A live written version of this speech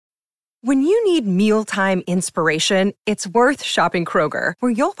When you need mealtime inspiration, it's worth shopping Kroger,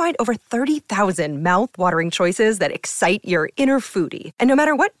 where you'll find over 30,000 mouth-watering choices that excite your inner foodie. And no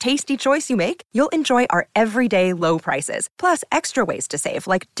matter what tasty choice you make, you'll enjoy our everyday low prices, plus extra ways to save,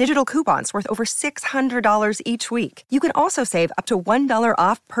 like digital coupons worth over $600 each week. You can also save up to $1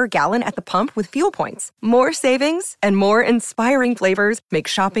 off per gallon at the pump with fuel points. More savings and more inspiring flavors make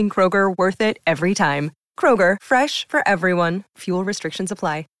shopping Kroger worth it every time. Kroger, fresh for everyone. Fuel restrictions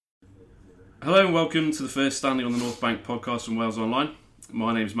apply. Hello and welcome to the first Standing on the North Bank podcast from Wales Online.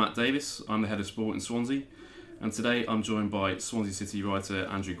 My name is Matt Davis, I'm the head of sport in Swansea, and today I'm joined by Swansea City writer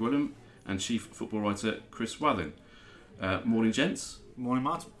Andrew Gwilym and chief football writer Chris Wathin. Morning, gents. Morning,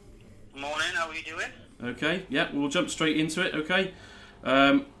 Matt. Morning, how are you doing? Okay, yeah, we'll jump straight into it, okay.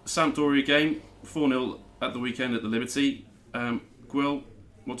 Sampdoria game, 4-0 at the weekend at the Liberty. Gwil,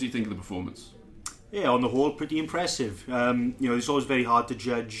 what do you think of the performance? Yeah, on the whole, pretty impressive. It's always very hard to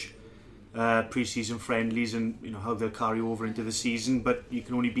judge pre-season friendlies and how they'll carry over into the season, but you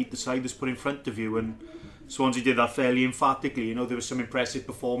can only beat the side that's put in front of you, and Swansea did that fairly emphatically. There were some impressive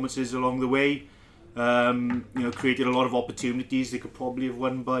performances along the way. Created a lot of opportunities. They could probably have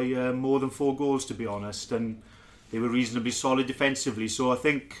won by more than 4 goals, to be honest, and they were reasonably solid defensively. So I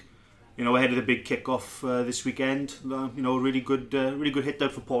think ahead of the big kick-off this weekend, really good hit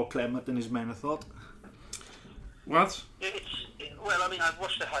out for Paul Clement and his men, I thought. What? I've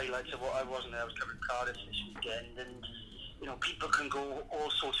watched the highlights of what I wasn't there. I was covering Cardiff this weekend, and people can go all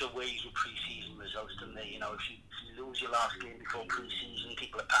sorts of ways with pre-season results, don't they? If you lose your last game before pre-season,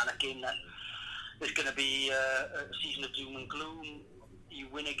 people are panicking that there's going to be a season of doom and gloom. You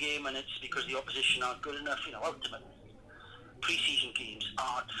win a game, and it's because the opposition aren't good enough. Ultimately, pre-season games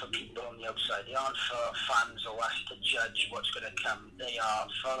aren't for people on the outside. They aren't for fans or us to judge what's going to come. They are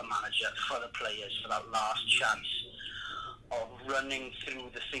for the manager, for the players, for that last chance of running through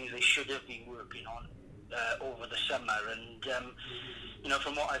the things they should have been working on over the summer. And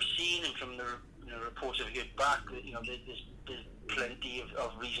from what I've seen and from the reports I've heard back, there's plenty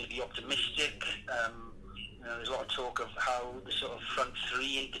of reason to be optimistic. There's a lot of talk of how the sort of front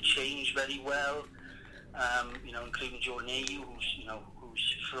three interchange very well. Including Jordan Ayew,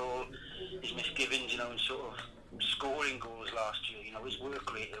 who's for all his misgivings, in sort of scoring goals last year. His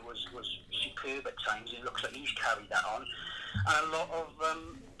work rate was superb at times. It looks like he's carried that on. And a lot of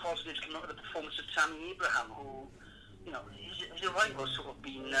positives coming out of the performance of Tammy Abraham, who, his arrival sort of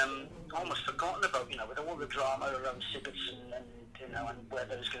been almost forgotten about, with all the drama around Sigurdsson and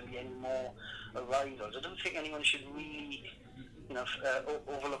whether there's going to be any more arrivals. I don't think anyone should really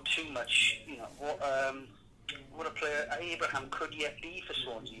overlook too much, what a player Abraham could yet be for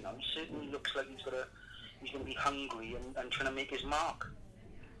Swansea. He certainly looks like he's going to be hungry and trying to make his mark.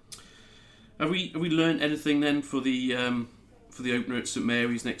 Have we learned anything then for the opener at St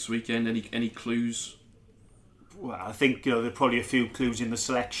Mary's next weekend? Any clues? Well, I think there are probably a few clues in the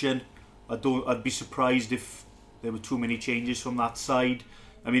selection. I'd be surprised if there were too many changes from that side.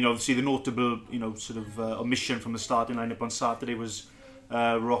 Obviously the notable, omission from the starting lineup on Saturday was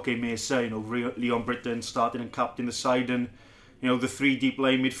Roque Mesa. Leon Britton started and captained the side, and the 3 deep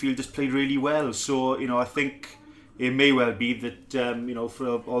line midfielders played really well. So I think it may well be that for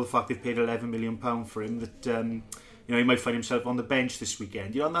all the fact they've paid £11 million for him, that he might find himself on the bench this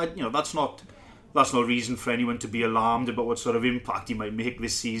weekend. That's not reason for anyone to be alarmed about what sort of impact he might make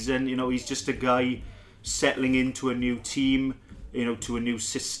this season. He's just a guy settling into a new team, to a new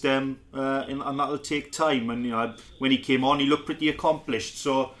system, and that'll take time. And when he came on, he looked pretty accomplished.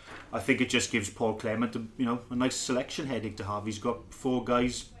 So I think it just gives Paul Clement a nice selection headache to have. He's got 4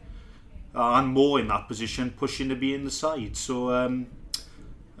 guys and more in that position pushing to be in the side. So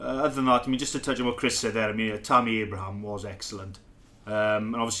other than that, just to touch on what Chris said there, Tammy Abraham was excellent.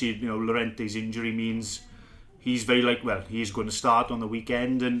 And obviously, Llorente's injury means he's he's going to start on the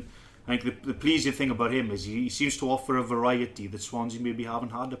weekend, and I think the pleasing thing about him is he seems to offer a variety that Swansea maybe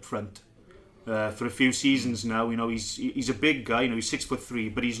haven't had up front for a few seasons now. He's a big guy. He's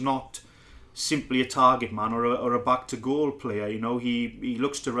 6'3", but he's not simply a target man or a back to goal player. He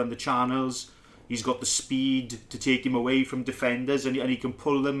looks to run the channels. He's got the speed to take him away from defenders, and he can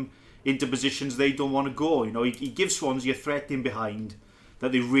pull them into positions they don't want to go. He gives Swansea a threat in behind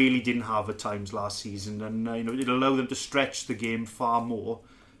that they really didn't have at times last season, and it'll allow them to stretch the game far more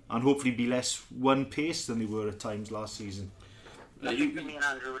and hopefully be less one-paced than they were at times last season. I think me and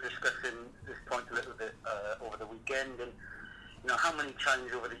Andrew were discussing this point a little bit over the weekend, and how many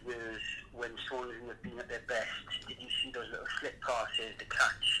times over the years when Swansea have been at their best did you see those little slip passes to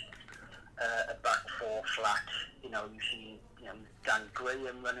catch a back 4 flat? You see Dan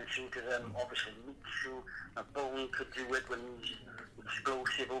Graham running through to them, obviously Mitsu, Bowen could do it when he's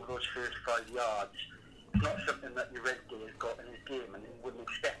explosive over those first 5 yards. It's not something that your Red Day has got in his game, and he wouldn't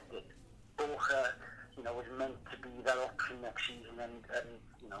expect it. Borja, was meant to be that option next season, and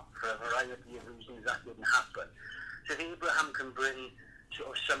for a variety of reasons that didn't happen. So if Abraham can bring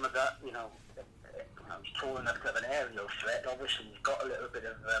sort of some of that, he's tall enough to have an aerial threat. Obviously, he's got a little bit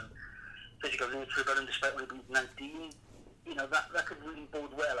of physical nature about him, despite when he beat 19. That could really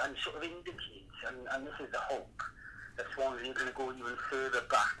bode well and sort of indicates, and this is the hope, that Swansea are going to go even further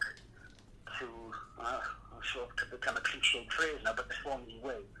back to sort of to become a cliched phrase now, but the Swansea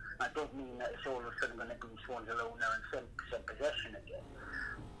way. I don't mean that it's all of a sudden going to be Swansea alone now and 7% possession again,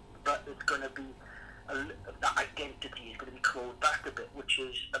 but it's going to be that identity is going to be clawed back a bit, which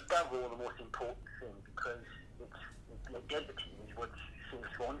is above all the most important thing, because it's the identity is what's seeing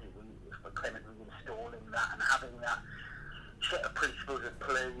Swansea for Clement reinstalling that and having that set of principles of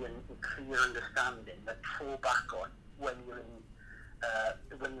play and clear understanding that fall back on when you're in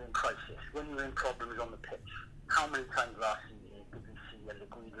crisis, when you're in problems on the pitch. How many times last season did we see under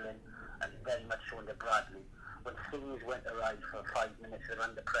Guidolin, and very much so under Bradley, when things went awry for 5 minutes, they're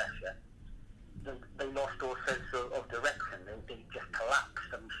under pressure, they lost all sense of direction. They just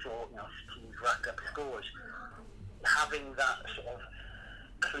collapsed, and saw teams rack up scores. Having that sort of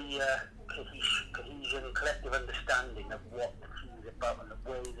clear cohesion, collective understanding of what the team's about and the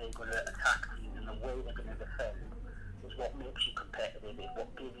way they're going to attack teams and the way they're going to defend is what makes you competitive. It's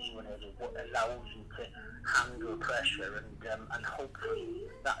what gives you an edge. It's what allows you to handle pressure, and hopefully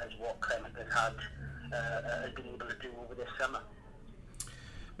that is what Clement has been able to do over this summer.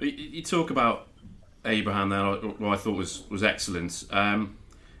 You talk about Abraham there, what I thought was excellent.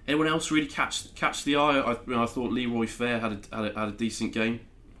 Anyone else really catch the eye? I thought Leroy Fair had a decent game.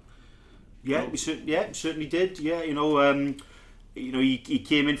 Yeah, he certainly did. Yeah, he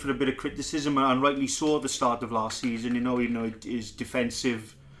came in for a bit of criticism, and rightly so at the start of last season. His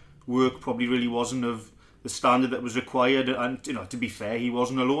defensive work probably really wasn't of the standard that was required, and to be fair, he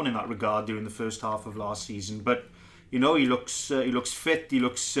wasn't alone in that regard during the first half of last season. But he looks fit, he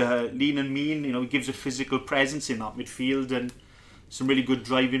looks lean and mean. He gives a physical presence in that midfield, and some really good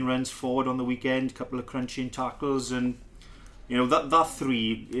driving runs forward on the weekend, a couple of crunching tackles, and that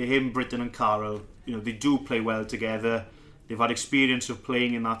three, him, Britton and Carroll, they do play well together. They've had experience of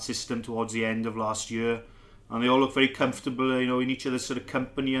playing in that system towards the end of last year, and they all look very comfortable, in each other's sort of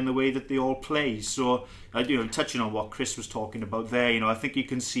company and the way that they all play. So, touching on what Chris was talking about there, I think you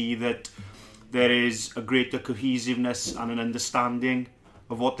can see that there is a greater cohesiveness and an understanding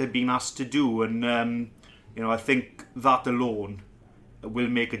of what they're being asked to do, and I think that alone will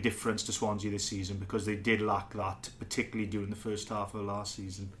make a difference to Swansea this season, because they did lack that, particularly during the first half of last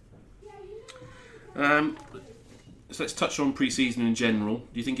season. So let's touch on pre-season in general.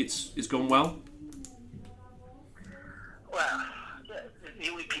 Do you think it's gone well? Well, the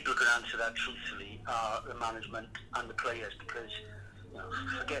only people who can answer that truthfully are the management and the players, because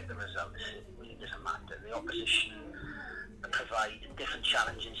forget the results, it really doesn't matter. The opposition provide different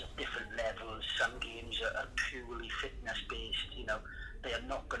challenges at different levels. Some games are purely fitness based. They are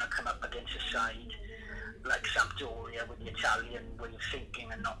not going to come up against a side like Sampdoria with the Italian way of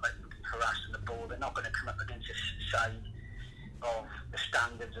thinking and not like harassing the ball. They're not going to come up against a side of the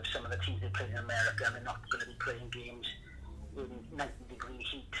standards of some of the teams they play in America, and they're not going to be playing games in 90-degree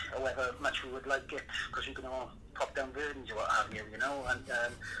heat, however much we would like it, because we're going to pop down Verdens or what have you, and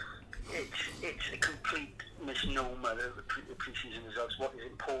it's a complete misnomer, the pre-season results. What is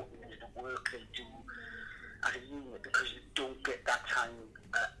important is the work they do as a unit, because you don't get that time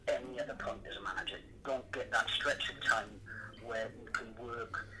at any other point as a manager. You don't get that stretch of time where you can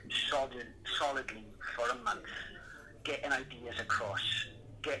work solidly for a month, getting ideas across,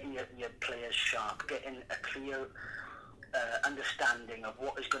 getting your players sharp, getting a clear understanding of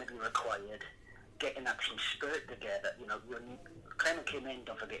what is going to be required, getting that team spirit together. Clement came in,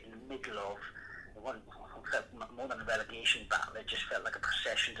 don't forget, in the middle of more than a relegation battle. It just felt like a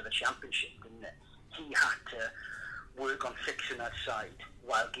procession to the championship, didn't it? He had to work on fixing that side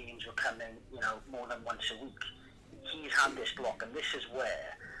while games were coming, more than once a week. He's had this block, and this is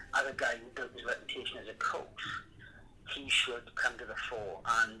where, as a guy who built his reputation as a coach, he should come to the fore.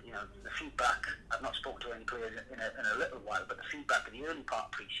 And the feedback, I've not spoken to any players in a little while, but the feedback in the early part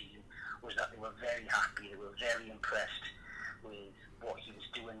of pre-season was that they were very happy, they were very impressed with what he was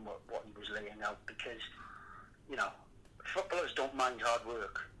doing, what he was laying out, because footballers don't mind hard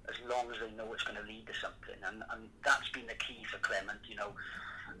work as long as they know it's going to lead to something, and that's been the key for Clement.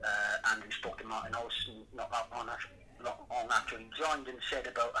 Andrew spoke to Martin Olsen not on not long after he joined and said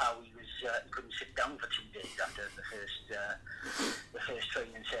about how he couldn't sit down for 2 days after the first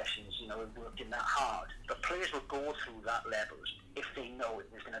training sessions. You know, working that hard. But players will go through that levels if they know it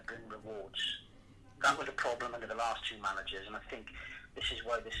was going to bring rewards. That was a problem under the last two managers, and I think this is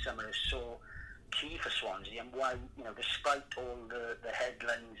why this summer is so key for Swansea, and why, you know, despite all the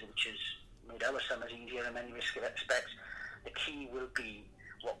headlines, which has made our summers easier in many respects, the key will be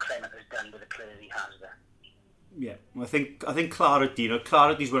what Clement has done with the players he has there. Yeah, I think clarity. You know,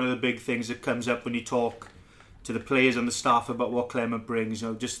 clarity is one of the big things that comes up when you talk to the players and the staff about what Clement brings. You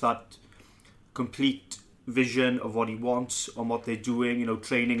know, just that complete vision of what he wants and what they're doing. You know,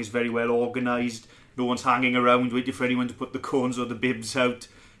 training is very well organised. No one's hanging around waiting for anyone to put the cones or the bibs out.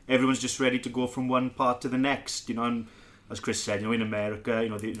 Everyone's just ready to go from one part to the next. You know, and as Chris said, you know, in America,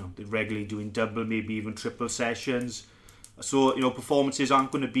 they're regularly doing double, maybe even triple sessions. So, you know, performances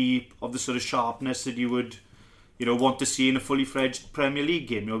aren't going to be of the sort of sharpness that you would, you know, want to see in a fully fledged Premier League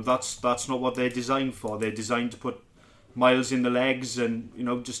game. You know, that's not what they're designed for. They're designed to put miles in the legs and, you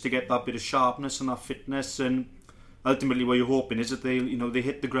know, just to get that bit of sharpness and that fitness. And ultimately, what you're hoping is that they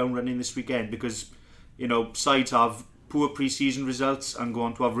hit the ground running this weekend, because, you know, sides have poor pre-season results and go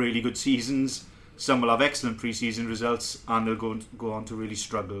on to have really good seasons. Some will have excellent pre-season results and they'll go on to really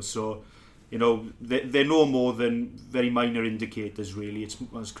struggle. So, you know, they're no more than very minor indicators, really. It's,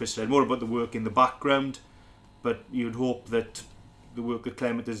 as Chris said, more about the work in the background. But you'd hope that the work that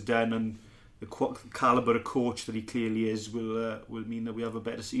Clement has done and the calibre of coach that he clearly is will mean that we have a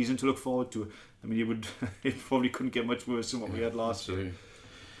better season to look forward to. I mean, it probably couldn't get much worse than what we had last year.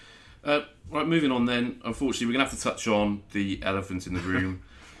 Right, moving on then. Unfortunately, we're going to have to touch on the elephant in the room.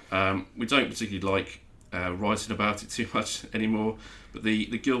 We don't particularly like writing about it too much anymore, but the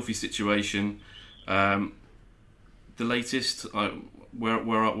Gylfi situation, the latest,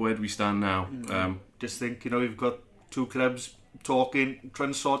 where do we stand now? Just think, you know, we've got two clubs talking,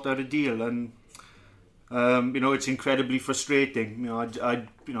 trying to sort out a deal, and you know, it's incredibly frustrating. You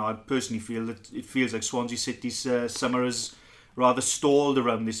know, I personally feel that it feels like Swansea City's summer has rather stalled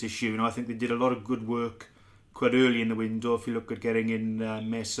around this issue. You know, I think they did a lot of good work quite early in the window. If you look at getting in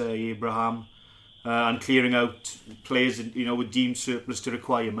Mesa, Abraham, and clearing out players, you know, with deemed surplus to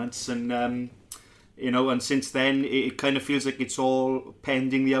requirements, and you know, and since then it kind of feels like it's all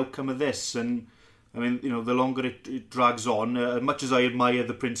pending the outcome of this. And I mean, you know, the longer it drags on, as much as I admire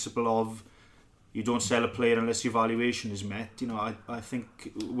the principle of you don't sell a player unless your valuation is met, you know, I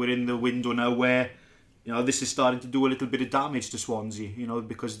think we're in the window now where, you know, this is starting to do a little bit of damage to Swansea, you know,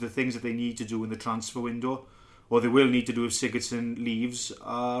 because the things that they need to do in the transfer window, or they will need to do if Sigurdsson leaves,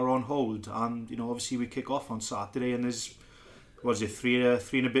 are on hold. And, you know, obviously we kick off on Saturday and there's, what is it, three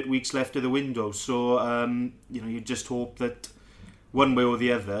and a bit weeks left of the window. So, you know, you just hope that one way or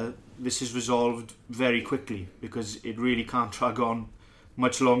the other, this is resolved very quickly, because it really can't drag on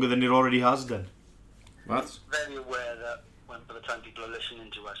much longer than it already has done. What? Very aware that by the time people are listening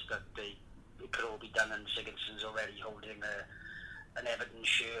to us, that it could all be done, and Sigurdsson's already holding an Everton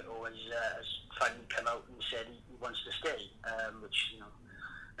shirt, or has finally come out and said he wants to stay, which, you know,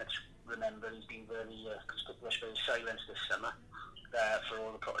 let's remember he's been very conspicuous for his silence this summer for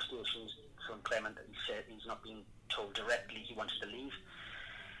all the protestations from Clement that he said he's not been told directly he wants to leave.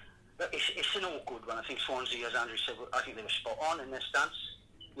 But it's an awkward one. I think Swansea, as Andrew said, I think they were spot on in their stance.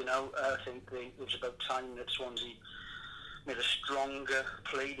 You know, I think it was about time that Swansea made a stronger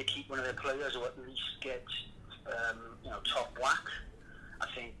play to keep one of their players, or at least get you know, top whack. I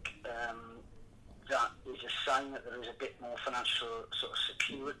think that is a sign that there is a bit more financial sort of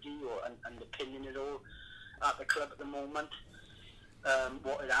security or underpinning it all at the club at the moment.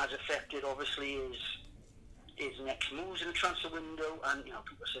 What it has affected, obviously, is next moves in the transfer window, and, you know,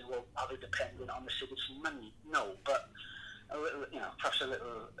 people say, well, are they dependent on the Sigurdsson money? No, but a little, you know, perhaps a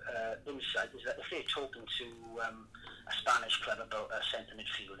little insight is that if they're talking to a Spanish club about a centre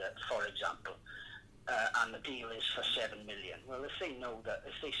midfielder, for example, and the deal is for 7 million, well, if they know that,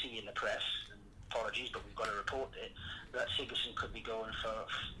 if they see in the press, and apologies, but we've got to report it, that Sigurdsson could be going for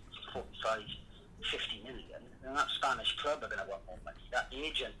 45, 50 million, then that Spanish club are going to want more money. That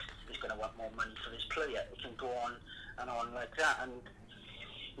agent is going to want more money for his player. It can go on and on like that, and,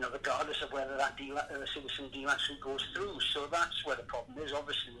 you know, regardless of whether that deal, the Sigurdsson deal actually goes through. So that's where the problem is.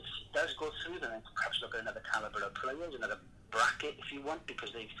 Obviously, if it does go through, then perhaps look at another calibre of players, another bracket, if you want,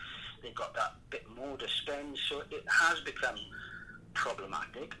 because they've got that bit more to spend. So it has become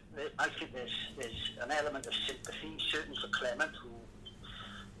problematic. I think there's an element of sympathy, certainly for Clement, who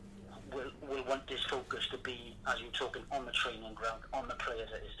will want this focus to be, as you're talking, on the training ground, on the players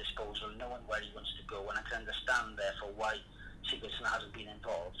at his disposal, knowing where he wants to go. And I can understand, therefore, why Sigurdsson hasn't been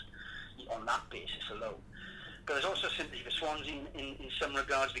involved on that basis alone. but there's also sympathy for Swansea in some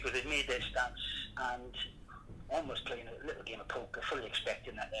regards, because they've made their stance and almost playing a little game of poker, fully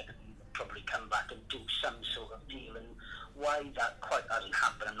expecting that Everton would probably come back and do some sort of deal. And why that quite hasn't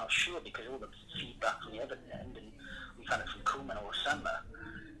happened, I'm not sure, because all the feedback from the Everton end, and we've had it from Koeman all summer,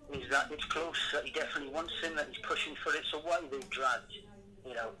 is that it's close, that he definitely wants him, that he's pushing for it. So why they've dragged,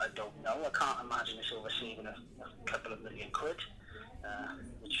 I don't know. I can't imagine it's over saving a couple of million quid,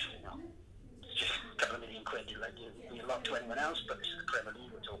 which, it's just a couple of million quid. It'd be a lot to anyone else, but this is the Premier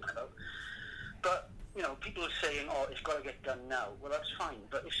League we're talking about. But, people are saying, it's got to get done now. Well, that's fine.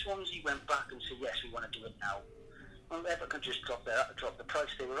 But if Swansea went back and said, yes, we want to do it now, well, Everton could just drop the price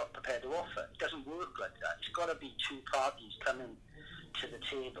they were not prepared to offer. It doesn't work like that. It's got to be two parties coming to the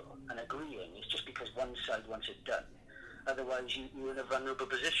table and agreeing. It's just because one side wants it done. Otherwise, you're in a vulnerable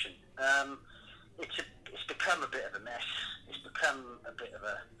position. It's become a bit of a mess. It's become a bit of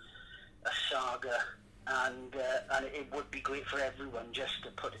a saga, and it would be great for everyone just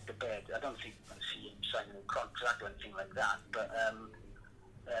to put it to bed. I don't think we're going to see him signing a contract or anything like that, but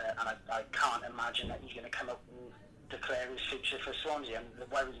and I can't imagine that he's going to come up and declare his future for Swansea. And the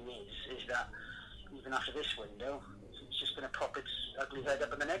worry is that even after this window, it's just going to pop its ugly head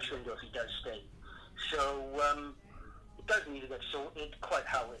up in the next window if he does stay. So it does need to get sorted. Quite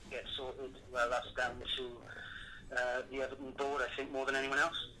how it gets sorted, well, that's down to the Everton board, I think, more than anyone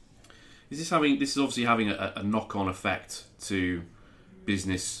else. This is obviously having a knock-on effect to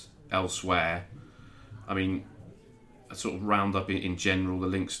business elsewhere. I mean, a sort of roundup in general, the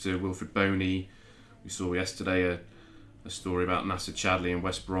links to Wilfred Boney. We saw yesterday a story about Nasser Chadli, and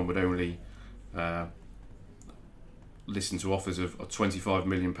West Brom would only listen to offers of £25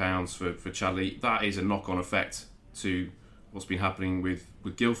 million for Chadli. That is a knock-on effect to what's been happening with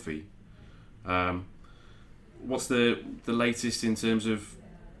Gylfi. What's the latest in terms of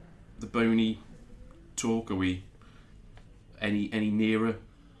the Boney talk? Are we any nearer?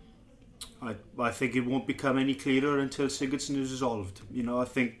 I think it won't become any clearer until Sigurdsson is resolved. I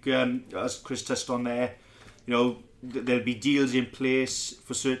think, as Chris touched on there, there'll be deals in place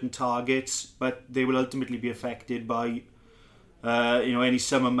for certain targets, but they will ultimately be affected by any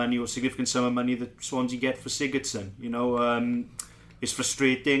summer money or significant summer money that Swansea get for Sigurdsson. It's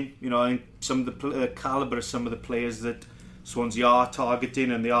frustrating. I think some of the calibre of some of the players that Swansea are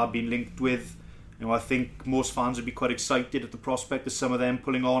targeting and they are being linked with, I think most fans would be quite excited at the prospect of some of them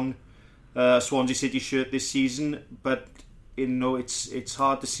pulling on a Swansea City shirt this season, but it's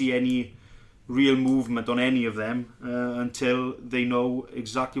hard to see any real movement on any of them until they know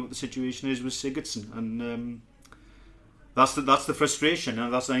exactly what the situation is with Sigurdsson, and that's the frustration,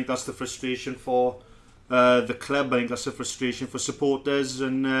 and I think that's the frustration for the club. I think that's the frustration for supporters,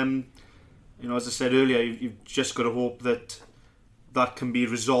 and as I said earlier, you've just got to hope that can be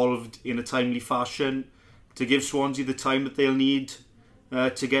resolved in a timely fashion to give Swansea the time that they'll need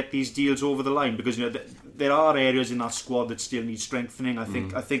to get these deals over the line, because there are areas in that squad that still need strengthening. I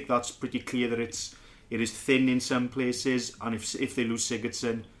think that's pretty clear that it is thin in some places, and if they lose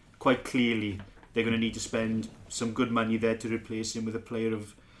Sigurdsson, quite clearly they're going to need to spend some good money there to replace him with a player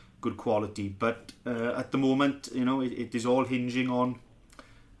of good quality. But at the moment, it is all hinging on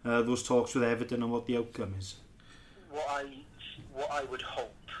those talks with Everton and what the outcome is. What I would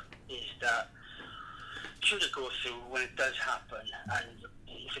hope is that should it go through, when it does happen, and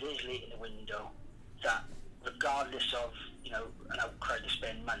if it is late in the window, that regardless of an outcry to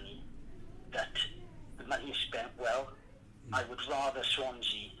spend money, that the money is spent well. I would rather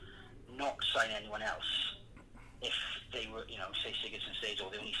Swansea not sign anyone else if they were, say Sigurdsson stays, or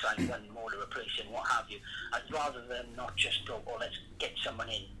they only sign one more to replace him, what have you. I'd rather them not just go, let's get someone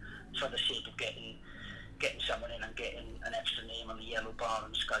in for the sake of getting someone in and getting an extra name on the yellow bar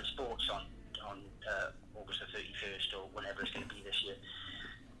on Sky Sports on August the 31st or whenever it's going to be this year.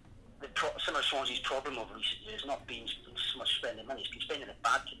 Some of Swansea's problem over recent years has not been so much spending money, it's been spending it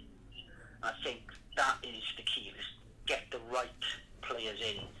badly. I think that is the key, is get the right players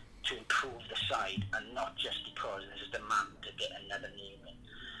in to improve the side, and not just because there's a demand to get another name in.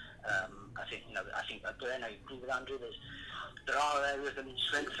 I think again, I agree with Andrew, there are areas that need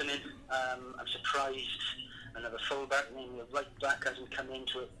strengthening. I'm surprised another fullback, namely a right back, hasn't come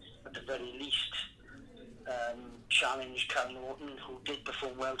into it at the very least. Challenge Cal Norton, who did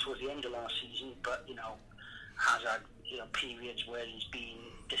perform well towards the end of last season, but has had periods where he's been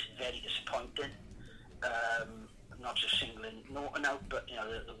very disappointing. Not just singling Norton out, but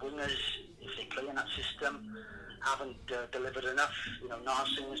the wingers, if they play in that system, haven't delivered enough.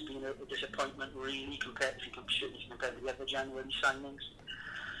 Narsing has been a disappointment, really, compared to the other January signings.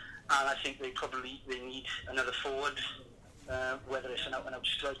 And I think they need another forward, whether it's an out-and-out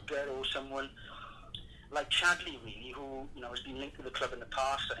striker or someone like Chadley, really, who has been linked with the club in the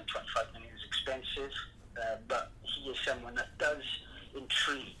past. I think 25 million is expensive, but he is someone that does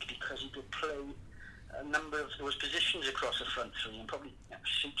intrigue because he could play a number of those positions across the front three and probably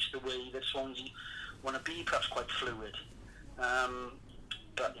suits the way that Swansea want to be, perhaps quite fluid.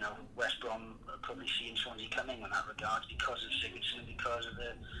 But West Brom are probably seeing Swansea coming in that regard because of Sigurdsson and because of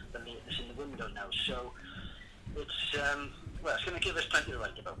the lateness in the window now. So it's it's going to give us plenty to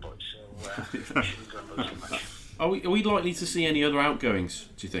write about, boys. So we shouldn't grumble too much. Are we likely to see any other outgoings,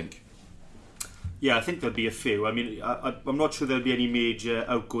 do you think? Yeah, I think there'll be a few. I mean, I'm not sure there'll be any major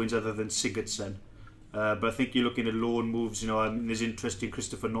outgoings other than Sigurdsson. But I think you're looking at loan moves. There's interest in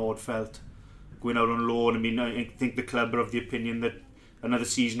Christopher Nordfeldt going out on loan. I mean, I think the club are of the opinion that another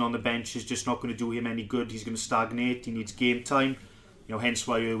season on the bench is just not going to do him any good. He's going to stagnate. He needs game time. Hence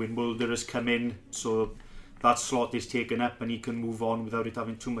why Erwin Mulder has come in. So that slot is taken up and he can move on without it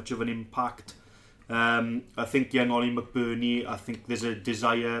having too much of an impact. I think young Ollie McBurney, I think there's a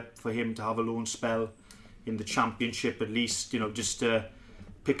desire for him to have a loan spell in the Championship at least, just to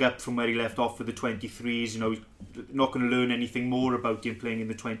pick up from where he left off with the 23s. Not going to learn anything more about him playing in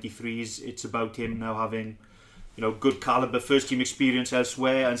the 23s. It's about him now having good calibre first team experience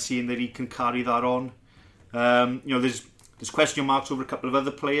elsewhere and seeing that he can carry that on. There's question marks over a couple of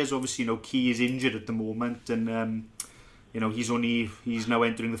other players. Obviously, Key is injured at the moment, and he's now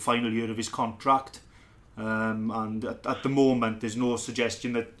entering the final year of his contract. And at the moment, there's no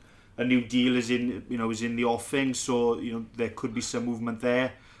suggestion that a new deal is in the offing. So there could be some movement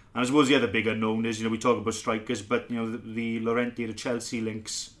there. And I suppose the other big unknown is we talk about strikers, but the Llorente to Chelsea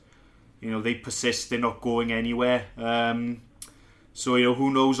links. They persist. They're not going anywhere. So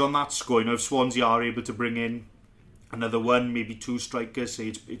who knows on that score? If Swansea are able to bring in another one, maybe two strikers,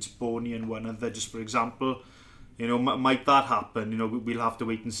 say it's Boney and one other, just for example. Might that happen? We'll have to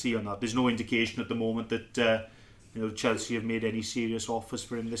wait and see on that. There's no indication at the moment that Chelsea have made any serious offers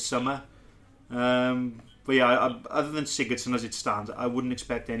for him this summer. But yeah, other than Sigurdsson as it stands, I wouldn't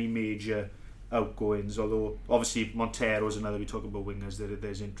expect any major outgoings. Although obviously Montero is another. We talk about wingers.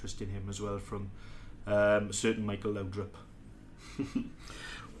 There's interest in him as well from a certain Michael Laudrup.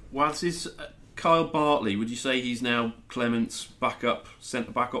 Whilst is Kyle Bartley, would you say he's now Clement's backup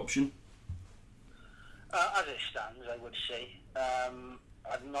centre back option? As it stands, I would say.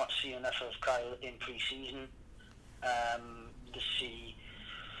 I've not seen enough of Kyle in pre-season to see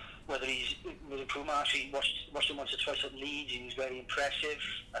whether he's with improvement. I actually watched him once or twice at Leeds. He was very impressive.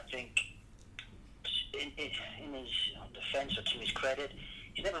 I think in his defence, or to his credit,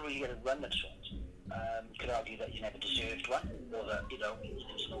 he's never really had a run at Swansea. You could argue that he's never deserved one, or that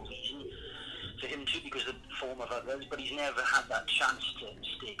there's no reason for him to because of the form of others. But he's never had that chance to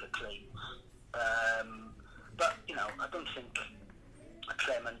stake a claim. But I don't think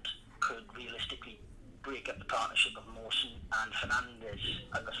Clement could realistically break up the partnership of Mawson and Fernandes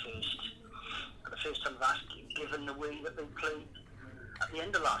at the first time of asking, given the way that they played at the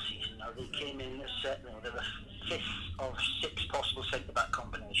end of last season. Now they came in as they're the fifth of six possible centre-back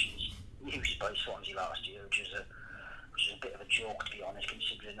combinations used by Swansea last year, which is a bit of a joke, to be honest,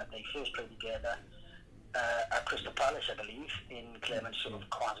 considering that they first played together at Crystal Palace, I believe, in Clement's sort of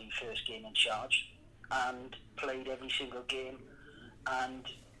quasi first game in charge, and played every single game and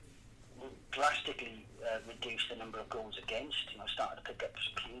drastically reduced the number of goals against. Started to pick up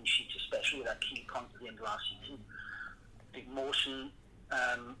some clean sheets, especially with that key point at the end of last season. I think Mawson,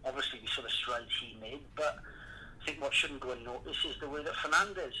 obviously the sort of strides he made, but I think what shouldn't go unnoticed is the way that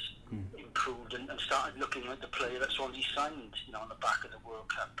Fernandes improved and started looking like the player that Swansea signed, on the back of the World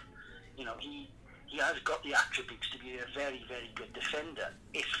Cup. He has got the attributes to be a very, very good defender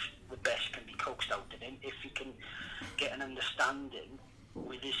if the best can be coaxed out of him, if he can get an understanding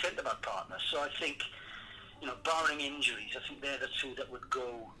with his centre-back partner. So I think, barring injuries, I think they're the two that would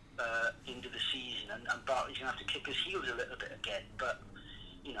go into the season, and Bartley's going to have to kick his heels a little bit again, but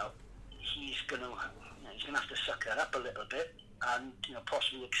he's going to have to suck that up a little bit and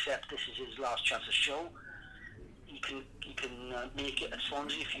possibly accept this is his last chance to show. He can make it at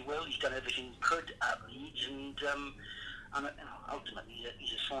Swansea, if you will. He's done everything he could at Leeds, and ultimately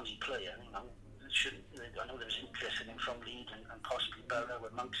he's a Swansea player. I know there's interest in him from Leeds and possibly Borough,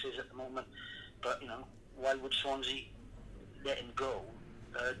 where Monks is at the moment. But why would Swansea let him go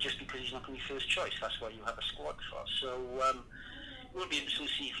just because he's not going to be first choice? That's why you have a squad for. So we'll be interested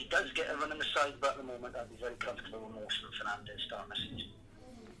to see if he does get a run on the side. But at the moment, I'd be very comfortable with Mawson and Fernandes starting the season.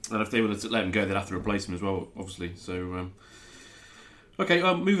 And if they were to let him go, they'd have to replace him as well, obviously. So, okay,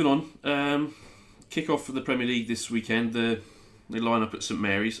 moving on. Kick-off for the Premier League this weekend. They line up at St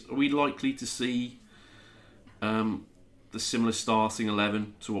Mary's. Are we likely to see the similar starting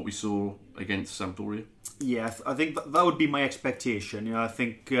 11 to what we saw against Sampdoria? Yeah, I think that would be my expectation. I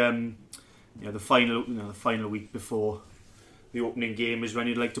think the final week before the opening game is when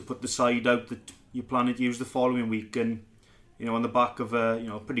you'd like to put the side out that you're planning to use the following week, and on the back of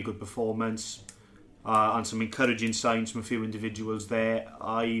a pretty good performance and some encouraging signs from a few individuals there,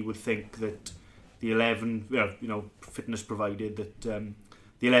 I would think that the 11, fitness provided, that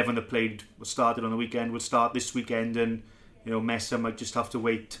the 11 that started on the weekend would start this weekend, and Mesa might just have to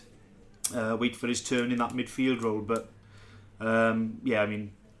wait for his turn in that midfield role. But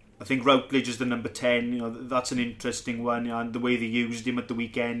I think Routledge is the number 10. That's an interesting one, and the way they used him at the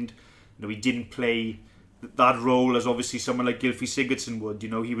weekend, he didn't play that role as obviously someone like Gylfi Sigurdsson would.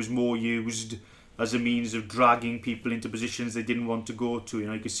 He was more used as a means of dragging people into positions they didn't want to go to.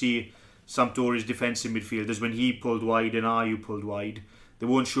 You could see Sampdoria's defensive midfielders, when he pulled wide and Ayew pulled wide, they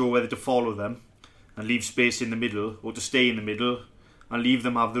weren't sure whether to follow them and leave space in the middle, or to stay in the middle and leave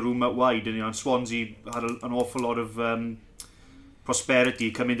them have the room out wide. And Swansea had an awful lot of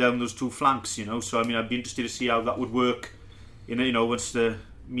prosperity coming down those two flanks. So I'd be interested to see how that would work. Once the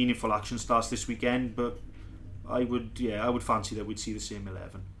meaningful action starts this weekend. But I would fancy that we'd see the same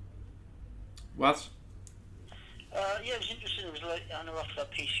 11. What? It was interesting. It was like, I know after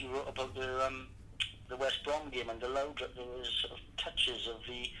that piece you wrote about the West Brom game and allowed that there was sort of touches of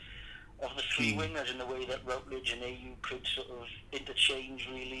the three wingers in the way that Routledge and Ayew could sort of interchange,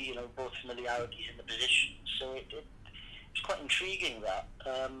 really, both familiarities in the position. So it was quite intriguing, that.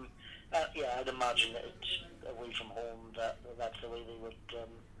 I'd imagine that it's away from home, that's the way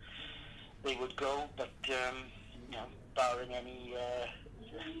they would go. But barring any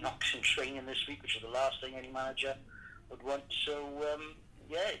knocks in training this week, which is the last thing any manager would want. So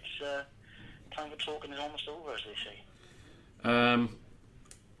it's time for talking is almost over, as they say.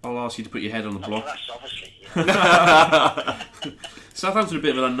 I'll ask you to put your head on the block. That's obviously. Southampton are a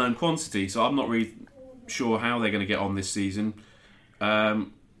bit of an unknown quantity, so I'm not really sure how they're going to get on this season.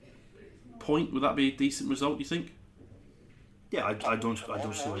 Point, would that be a decent result, you think? Yeah, I don't see why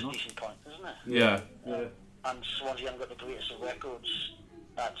not. Decent point, isn't it? Yeah. And Swansea haven't got the greatest of records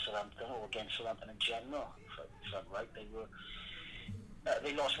at Southampton, or against Southampton in general. If I'm right,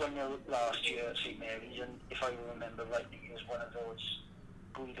 they lost 1-0 last year at St Mary's, and if I remember rightly, it was one of those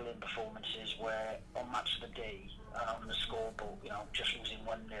bridling performances where on match of the day, on the scoreboard, just losing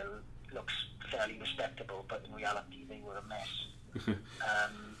 1-0 looks fairly respectable, but in reality they were a mess.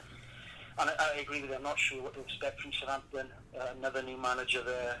 And I agree with you. I'm not sure what to expect from Southampton. Another new manager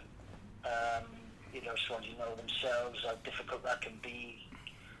there. Swansea know themselves how difficult that can be,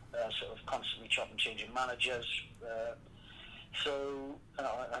 sort of constantly chopping, changing managers.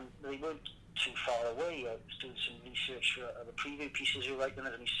 And they weren't too far away. I was doing some research for the preview pieces you're writing.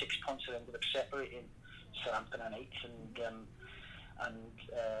 There's only 6 points that ended up separating Southampton and 8th, and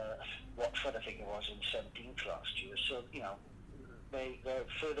Watford, I think it was, in 17th last year. So they're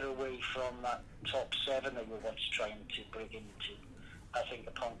further away from that top 7 they were once trying to break into. I think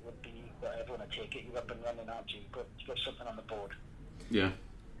the point would be that everyone would take it. You're up and running, aren't you? But you've got something on the board. Yeah.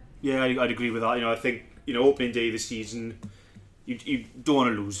 Yeah, I'd agree with that. I think opening day of the season, you don't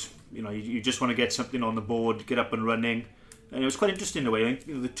want to lose. You just want to get something on the board, get up and running. And it was quite interesting in a way. I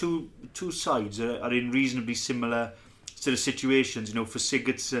think the two sides are in reasonably similar sort of situations. For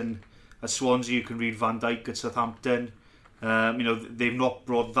Sigurdsson at Swansea, you can read Van Dijk at Southampton. They've not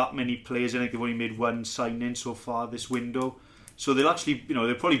brought that many players. I think they've only made one signing so far this window. So they'll actually,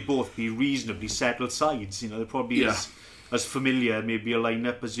 they'll probably both be reasonably settled sides. They'll probably be as familiar, maybe a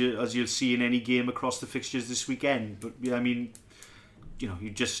lineup as you'll see in any game across the fixtures this weekend. But you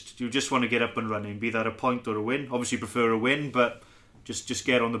just want to get up and running, be that a point or a win. Obviously, prefer a win, but just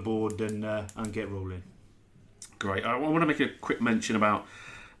get on the board and get rolling. Great. I want to make a quick mention about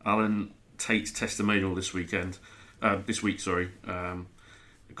Alan Tate's testimonial this week. Great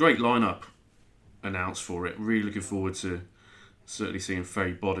lineup announced for it. Really looking forward to certainly seeing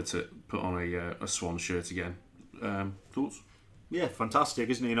Ferry Boditt put on a Swan shirt again. Thoughts? Yeah, fantastic,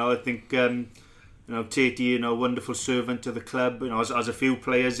 isn't it? I think Tate, wonderful servant to the club. As a few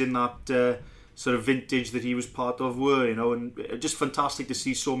players in that sort of vintage that he was part of were, and just fantastic to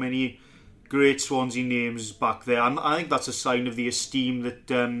see so many great Swansea names back there. And I think that's a sign of the esteem that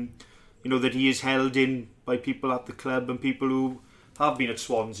that he is held in by people at the club and people who have been at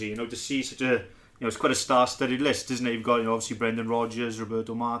Swansea. To see such a it's quite a star-studded list, isn't it? You've got obviously Brendan Rodgers,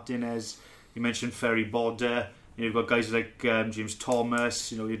 Roberto Martinez. You mentioned Ferry Boditt. You've got guys like James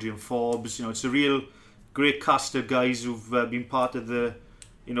Thomas, Adrian Forbes. It's a real great cast of guys who've been part of the,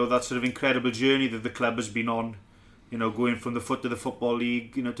 that sort of incredible journey that the club has been on. Going from the foot of the Football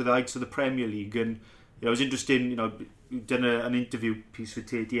League, to the heights of the Premier League. And it was interesting. done an interview piece with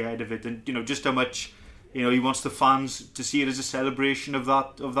Tatey ahead of it, and just how much he wants the fans to see it as a celebration of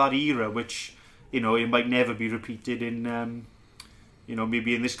that era, which it might never be repeated in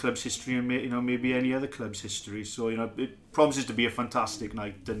maybe in this club's history, and maybe any other club's history. So it promises to be a fantastic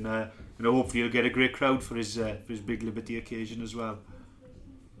night, and hopefully he'll get a great crowd for his big Liberty occasion as well.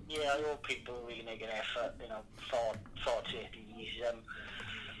 Yeah, I hope people really make an effort, for Tatey.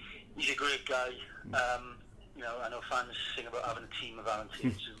 He's a great guy. I know fans sing about having a team of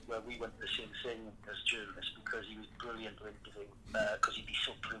volunteers. Well, we went the same thing as journalists because he was brilliant to interview. Because he'd be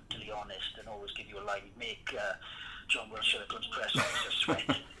so brutally honest and always give you a line. He'd make John Wilshire, a good press officer,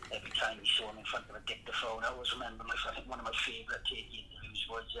 sweat every time he saw him in front of a dictaphone. I always remember I think one of my favourite Tatey interviews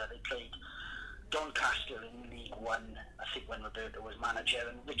was they played Doncaster in League One, I think when Roberto was manager,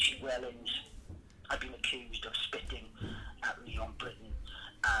 and Richie Wellens had been accused of spitting at Leon Britton,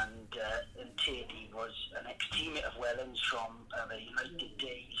 and Tatey was an ex-teammate of Wellens from the United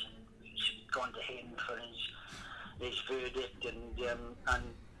days, and he'd gone to him for his verdict, and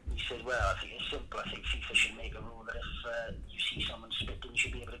he said, well, I think it's simple. I think FIFA should make a rule that if you see someone spitting, you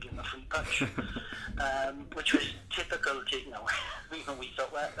should be able to give them a free punch. Which was typical to, we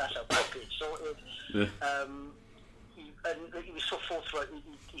thought, well, that's how it's sorted. Yeah. He was so forthright,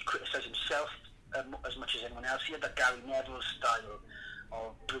 he criticised himself as much as anyone else. He had that Gary Neville style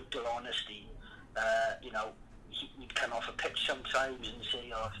of brutal honesty. He'd come off a pitch sometimes and say,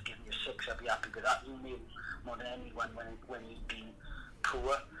 if you give me a 6, I'll be happy with that. He knew more than anyone when he'd been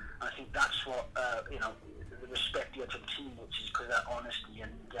poor. And I think that's what, the respect he had from teammates is because of that honesty,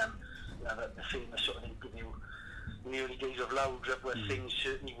 and the famous sort of interview in the early days of Loudrup where things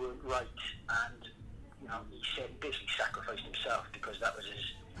certainly weren't right, and he said he basically sacrificed himself because that was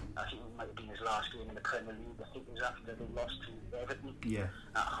I think it might have been his last game in the Premier League. I think it was after they lost to Everton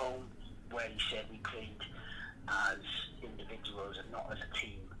at home, where he said we played as individuals and not as a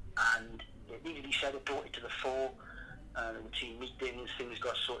team, and he said it brought it to the fore. There were team meetings, things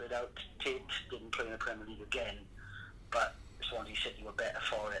got sorted out. Tate didn't play in the Premier League again, but Swansea said you were better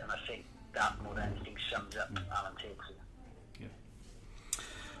for it, and I think that more than anything sums up Alan Tate. Yeah.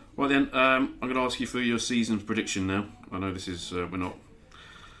 Well then, I'm going to ask you for your season's prediction now. I know this is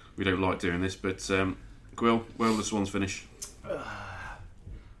we don't like doing this, but Gwyl, where will the Swans finish?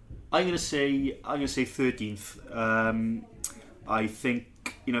 I'm going to say 13th. I think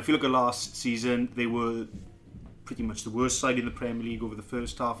if you look at last season, they were pretty much the worst side in the Premier League over the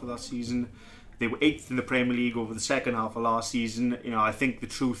first half of that season. They were 8th in the Premier League over the second half of last season. I think the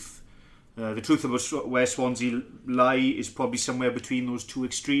truth about where Swansea lie is probably somewhere between those two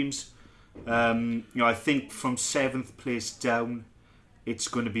extremes. I think from 7th place down, it's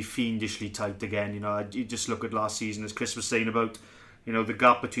going to be fiendishly tight again. You just look at last season, as Chris was saying about, the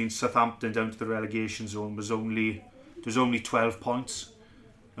gap between Southampton down to the relegation zone was only 12 points.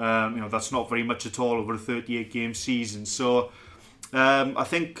 That's not very much at all over a 38-game season. So I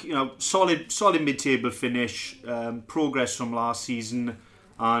think solid mid-table finish, progress from last season,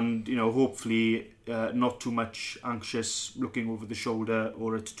 and hopefully not too much anxious looking over the shoulder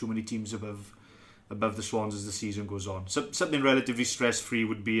or at too many teams above the Swans as the season goes on. Something relatively stress-free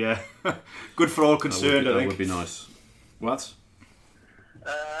would be good for all concerned. That would be nice. What?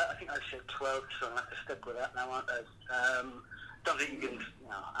 I think I said 12th, so I'm going to have to stick with that now, aren't I? Don't think you can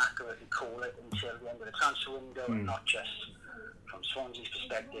accurately call it until the end of the transfer window, and not just from Swansea's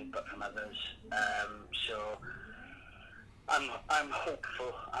perspective, but from others. So I'm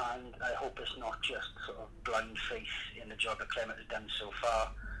hopeful, and I hope it's not just sort of blind faith in the job that Clement has done so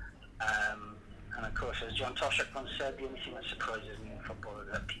far. And of course, as John Toshak once said, the only thing that surprises me in football is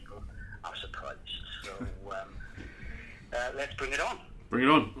that people are surprised. So let's bring it on. Bring it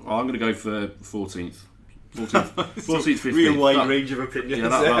on. Oh, I'm going to go for 14th. 14th, 15th. Real wide range of opinions.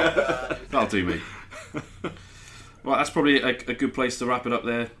 Yeah, that'll do me. Well, that's probably a good place to wrap it up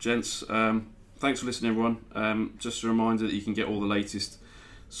there, gents. Thanks for listening, everyone. Just a reminder that you can get all the latest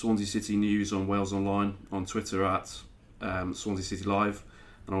Swansea City news on Wales Online, on Twitter at Swansea City Live,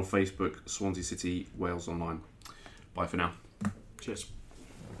 and on Facebook, Swansea City Wales Online. Bye for now. Cheers.